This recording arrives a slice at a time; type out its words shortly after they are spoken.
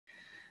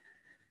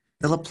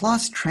The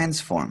Laplace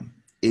transform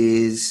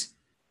is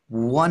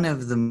one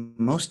of the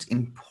most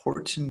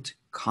important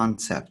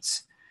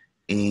concepts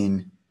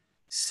in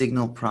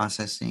signal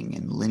processing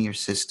and linear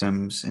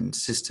systems and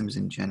systems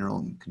in general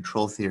and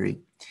control theory,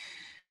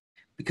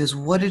 because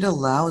what it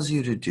allows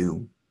you to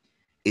do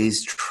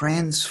is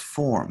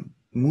transform,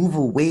 move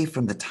away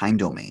from the time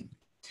domain,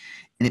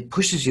 and it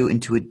pushes you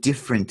into a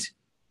different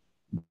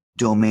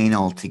domain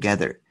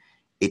altogether.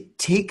 It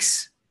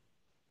takes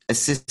a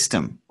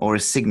system or a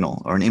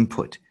signal or an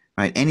input,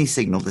 right? Any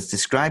signal that's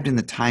described in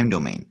the time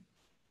domain,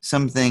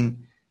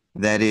 something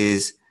that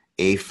is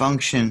a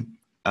function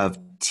of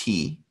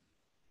t,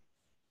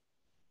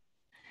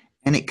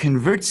 and it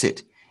converts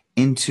it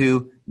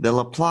into the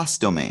Laplace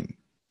domain,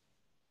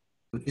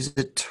 which is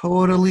a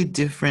totally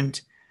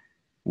different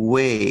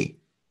way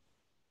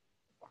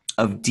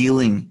of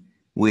dealing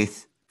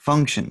with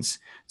functions.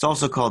 It's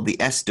also called the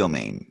S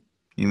domain.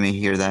 You may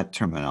hear that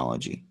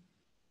terminology.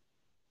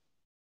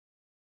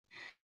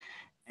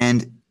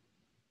 And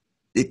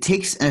it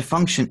takes a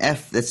function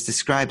f that's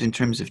described in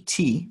terms of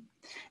t,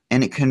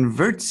 and it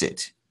converts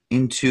it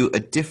into a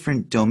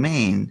different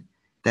domain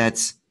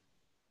that's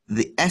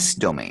the S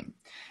domain.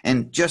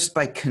 And just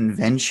by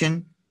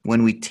convention,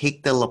 when we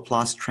take the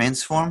Laplace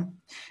transform,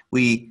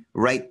 we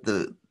write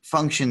the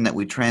function that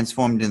we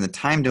transformed in the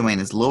time domain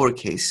as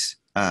lowercase,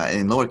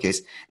 and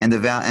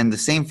the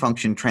same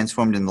function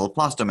transformed in the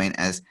Laplace domain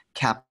as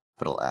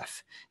capital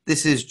F.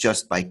 This is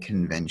just by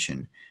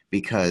convention,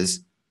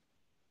 because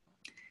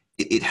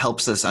it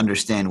helps us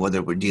understand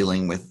whether we're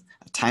dealing with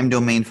a time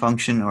domain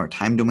function or a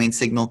time domain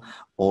signal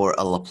or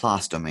a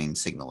Laplace domain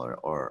signal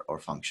or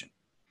function.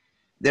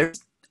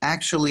 There's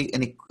actually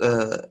an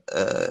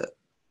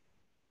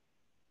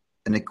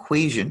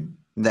equation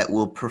that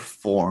will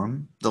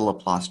perform the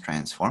Laplace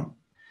transform.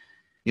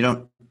 You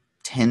don't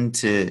tend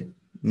to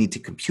need to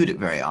compute it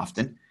very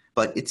often,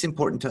 but it's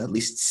important to at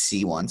least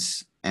see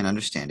once and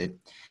understand it.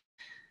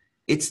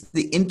 It's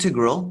the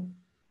integral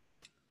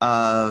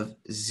of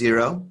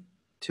 0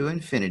 to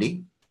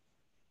infinity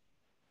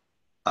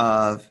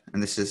of,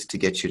 and this is to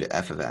get you to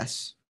f of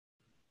s,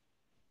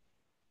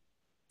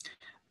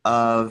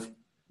 of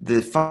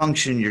the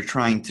function you're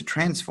trying to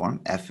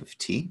transform, f of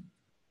t,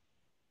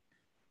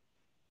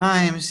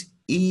 times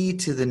e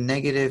to the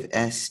negative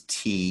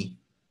st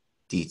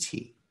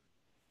dt.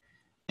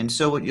 And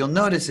so what you'll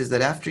notice is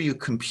that after you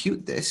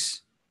compute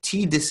this,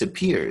 t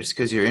disappears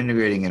because you're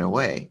integrating it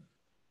away,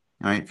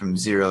 all right, from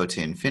 0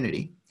 to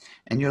infinity,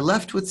 and you're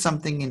left with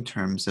something in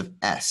terms of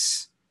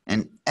s.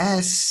 And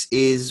S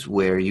is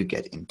where you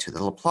get into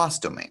the Laplace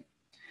domain.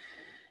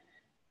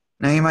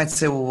 Now you might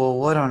say, well,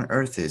 what on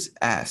earth is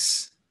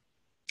S?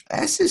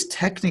 S is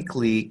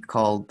technically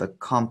called the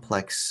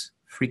complex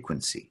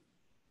frequency.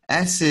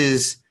 S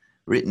is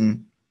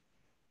written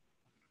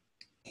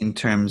in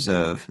terms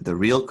of the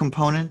real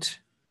component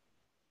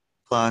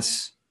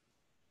plus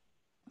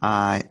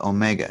I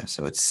omega.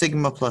 So it's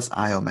sigma plus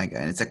I omega,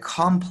 and it's a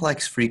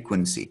complex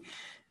frequency.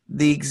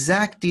 The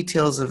exact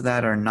details of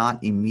that are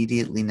not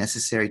immediately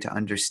necessary to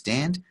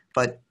understand,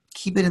 but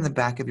keep it in the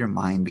back of your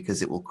mind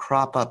because it will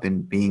crop up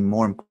in being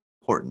more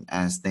important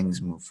as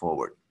things move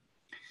forward.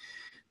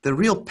 The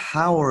real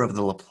power of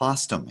the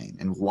Laplace domain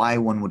and why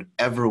one would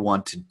ever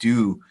want to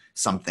do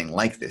something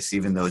like this,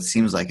 even though it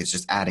seems like it's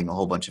just adding a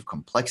whole bunch of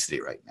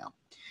complexity right now,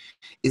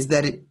 is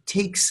that it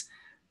takes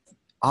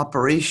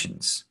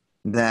operations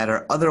that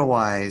are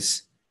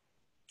otherwise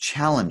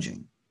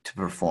challenging to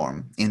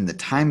perform in the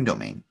time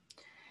domain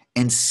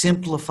and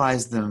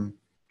simplifies them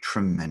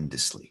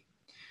tremendously.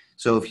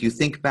 So if you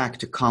think back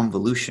to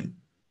convolution,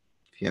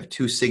 if you have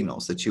two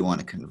signals that you want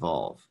to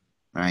convolve,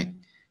 right?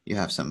 You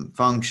have some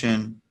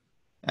function,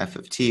 f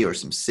of t, or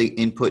some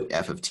input,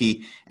 f of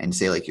t, and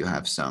say like you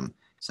have some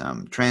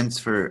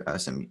transfer,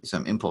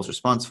 some impulse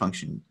response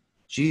function,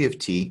 g of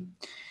t.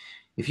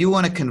 If you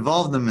want to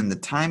convolve them in the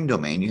time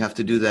domain, you have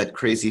to do that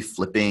crazy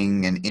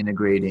flipping and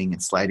integrating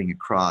and sliding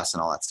across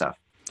and all that stuff.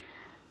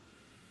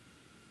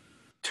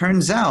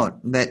 Turns out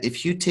that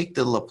if you take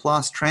the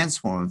Laplace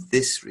transform of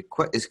this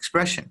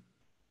expression,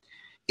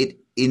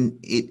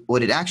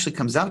 what it actually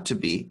comes out to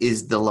be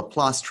is the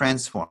Laplace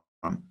transform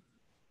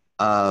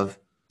of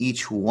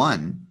each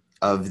one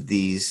of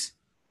these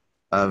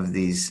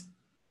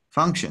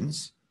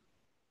functions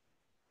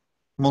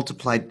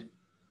multiplied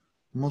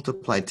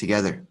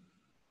together.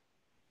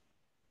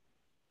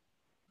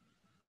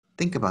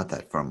 Think about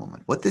that for a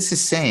moment. What this is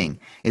saying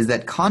is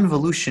that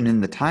convolution in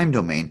the time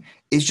domain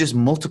is just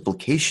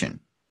multiplication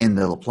in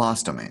the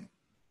Laplace domain.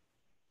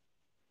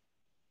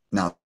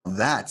 Now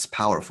that's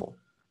powerful.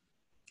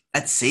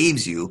 That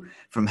saves you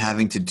from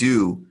having to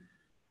do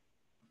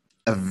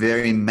a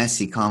very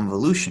messy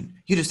convolution.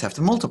 You just have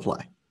to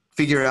multiply.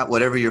 Figure out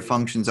whatever your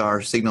functions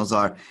are, signals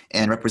are,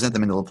 and represent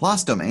them in the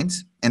Laplace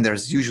domains. And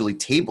there's usually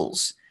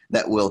tables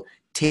that will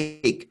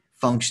take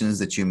functions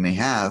that you may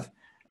have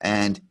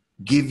and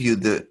give you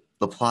the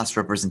Laplace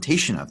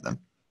representation of them.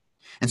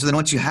 And so then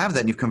once you have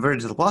that and you've converted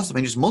to the Laplace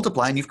domain, you just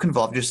multiply and you've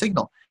convolved your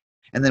signal.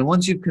 And then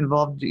once you've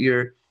convolved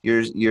your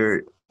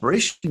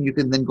operation, you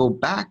can then go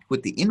back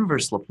with the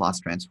inverse Laplace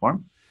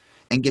transform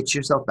and get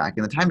yourself back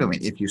in the time domain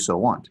if you so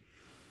want.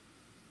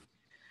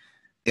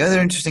 The other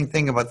interesting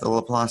thing about the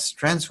Laplace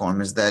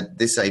transform is that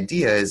this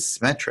idea is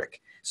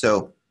symmetric.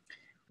 So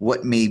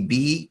what may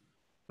be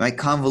my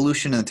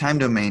convolution in the time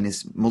domain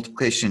is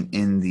multiplication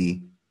in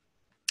the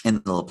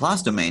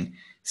Laplace domain.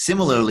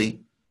 Similarly,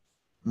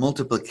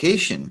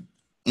 multiplication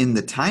in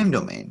the time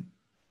domain,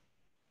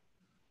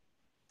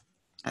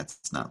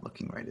 that's not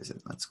looking right, is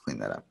it? Let's clean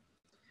that up.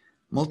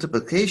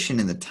 Multiplication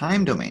in the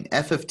time domain,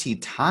 f of t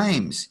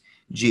times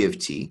g of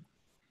t,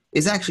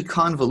 is actually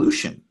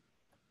convolution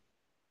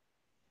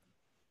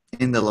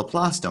in the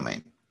Laplace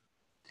domain.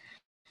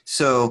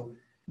 So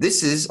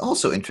this is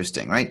also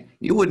interesting, right?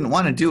 You wouldn't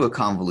want to do a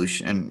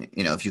convolution,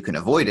 if you can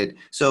avoid it.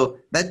 So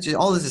that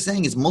all this is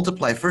saying is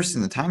multiply first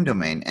in the time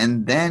domain,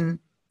 and then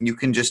you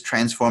can just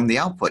transform the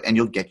output, and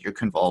you'll get your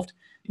convolved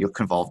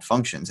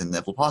functions in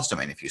the Laplace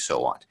domain if you so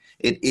want.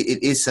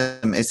 It's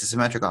a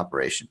symmetric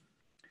operation.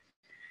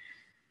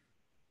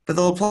 But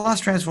the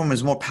Laplace transform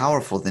is more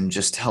powerful than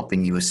just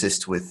helping you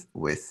assist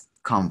with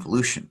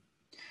convolution.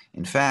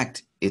 In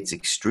fact, it's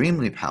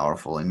extremely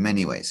powerful in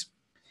many ways.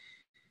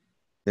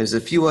 There's a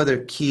few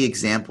other key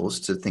examples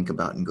to think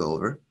about and go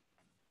over.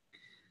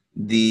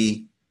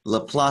 The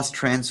Laplace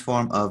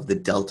transform of the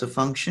delta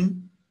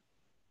function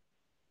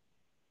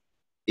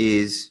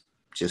is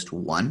just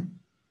 1.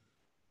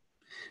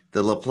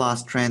 The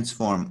Laplace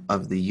transform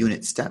of the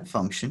unit step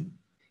function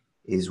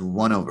is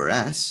 1 over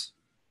s.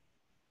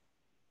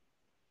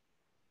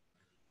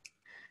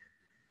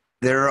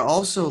 There are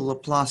also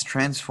Laplace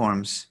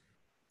transforms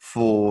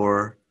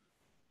for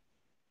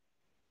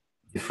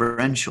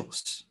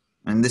differentials.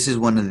 And this is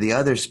one of the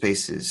other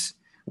spaces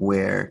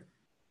where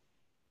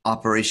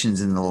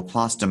operations in the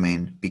Laplace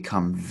domain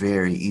become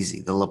very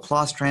easy. The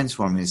Laplace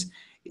transform is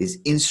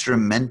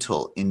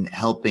instrumental in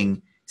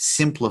helping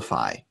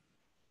simplify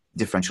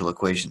differential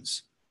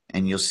equations.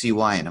 And you'll see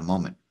why in a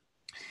moment.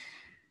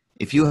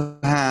 If you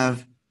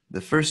have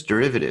the first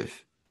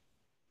derivative,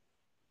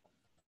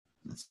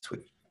 let's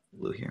switch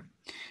blue here.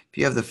 If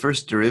you have the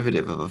first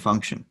derivative of a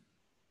function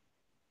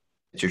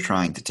that you're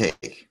trying to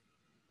take,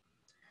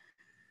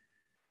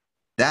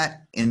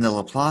 that in the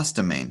Laplace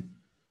domain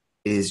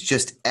is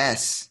just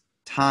s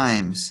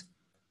times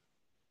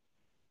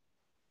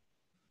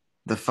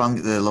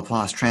the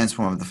Laplace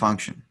transform of the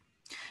function.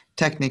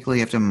 Technically,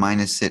 you have to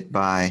minus it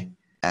by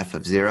f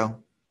of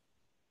 0.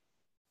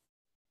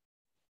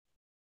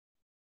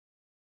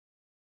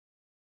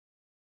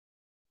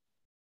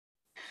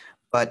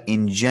 But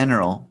in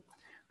general,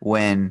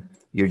 when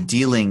you're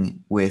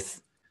dealing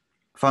with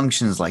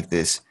functions like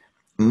this,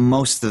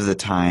 most of the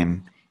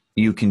time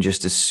you can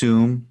just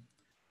assume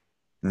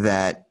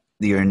that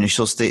your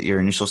initial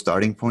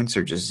starting points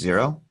are just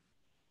 0.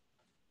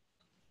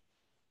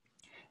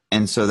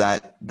 And so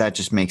that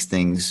just makes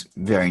things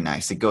very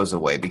nice. It goes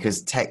away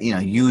because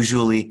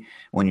usually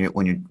when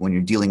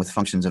you're dealing with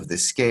functions of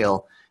this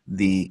scale,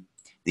 the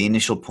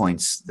initial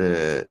points,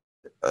 the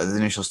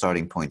initial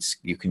starting points,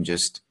 you can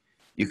just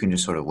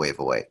sort of wave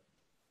away.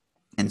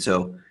 And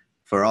so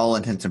for all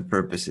intents and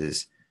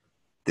purposes,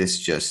 this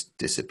just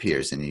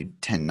disappears and you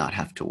tend not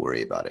have to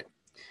worry about it.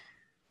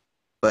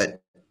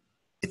 But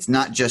it's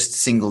not just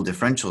single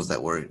differentials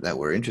that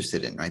we're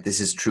interested in, right? This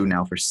is true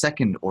now for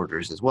second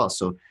orders as well.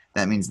 So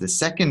that means the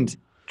second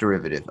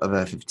derivative of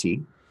f of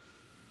t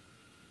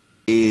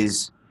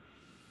is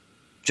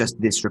just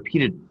this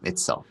repeated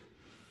itself,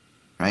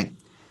 right?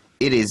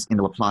 It is in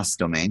the Laplace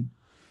domain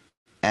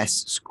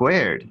s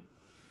squared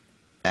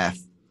f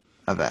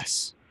of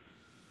s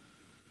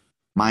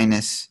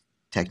minus,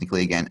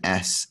 technically again,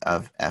 s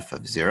of f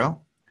of 0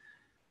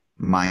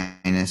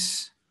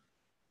 minus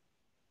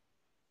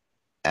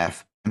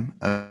f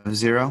of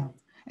 0.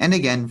 And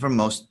again, for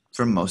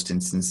most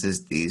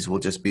instances, these will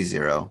just be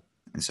 0.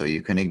 And so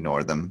you can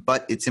ignore them.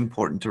 But it's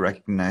important to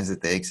recognize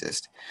that they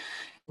exist.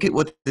 Look at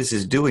what this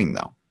is doing,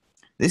 though.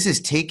 This is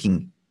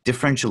taking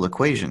differential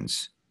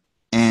equations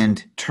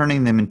and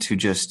turning them into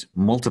just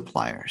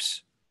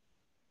multipliers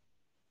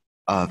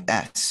of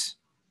s.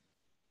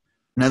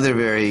 Another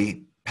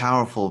very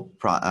powerful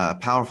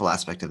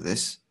aspect of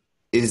this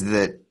is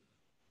that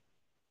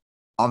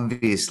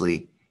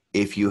obviously,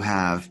 if you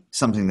have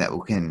something that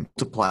can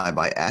multiply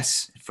by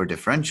s for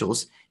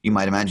differentials, you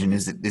might imagine,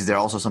 is there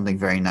also something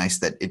very nice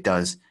that it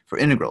does for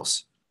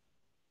integrals?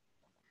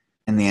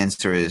 And the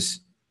answer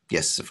is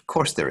yes, of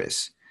course there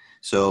is.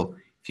 So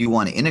if you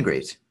want to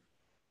integrate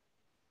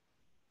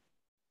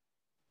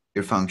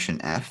your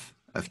function f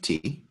of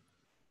t,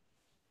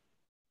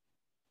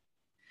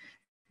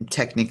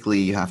 technically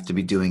you have to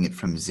be doing it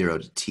from 0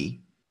 to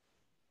t.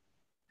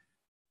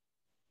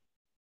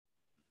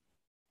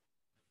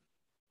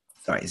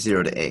 Sorry,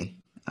 0 to a.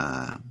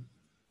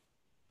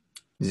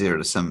 0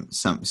 to some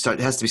it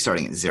has to be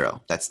starting at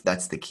 0.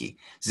 That's the key.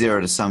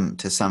 0 to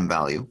some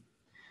value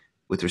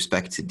with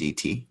respect to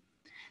dt.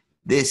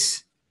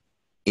 This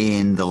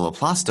in the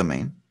Laplace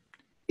domain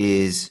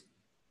is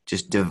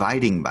just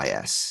dividing by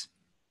s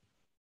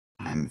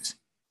times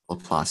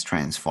Laplace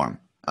transform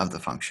of the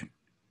function.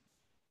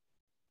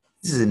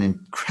 This is an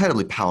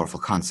incredibly powerful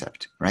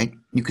concept, right?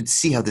 You could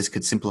see how this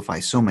could simplify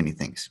so many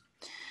things,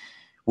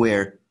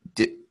 where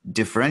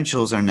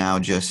differentials are now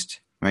just,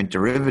 right,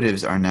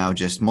 derivatives are now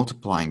just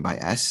multiplying by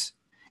s,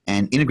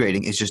 and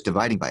integrating is just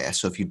dividing by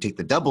s. So if you take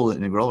the double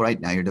integral, right,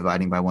 now you're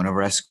dividing by 1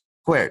 over s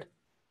squared.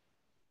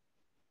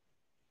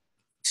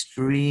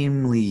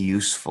 Extremely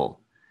useful.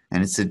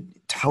 And it's a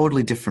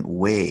totally different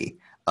way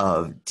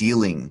of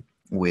dealing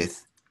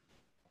with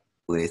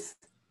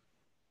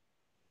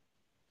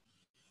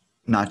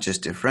not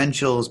just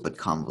differentials, but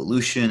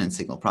convolution and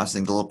signal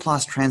processing. The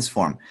Laplace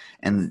transform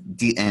and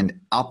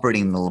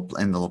operating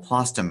in the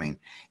Laplace domain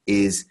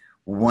is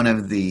one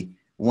of the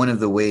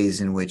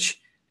ways in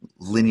which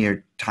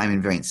linear time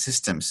invariant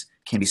systems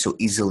can be so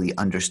easily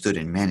understood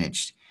and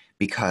managed,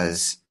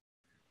 because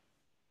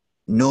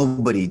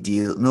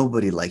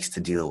nobody likes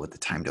to deal with the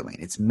time domain.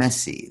 It's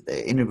messy.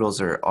 The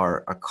integrals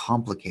are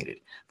complicated.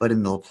 But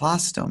in the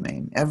Laplace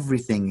domain,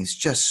 everything is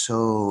just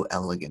so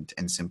elegant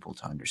and simple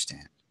to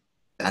understand.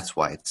 That's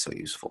why it's so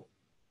useful.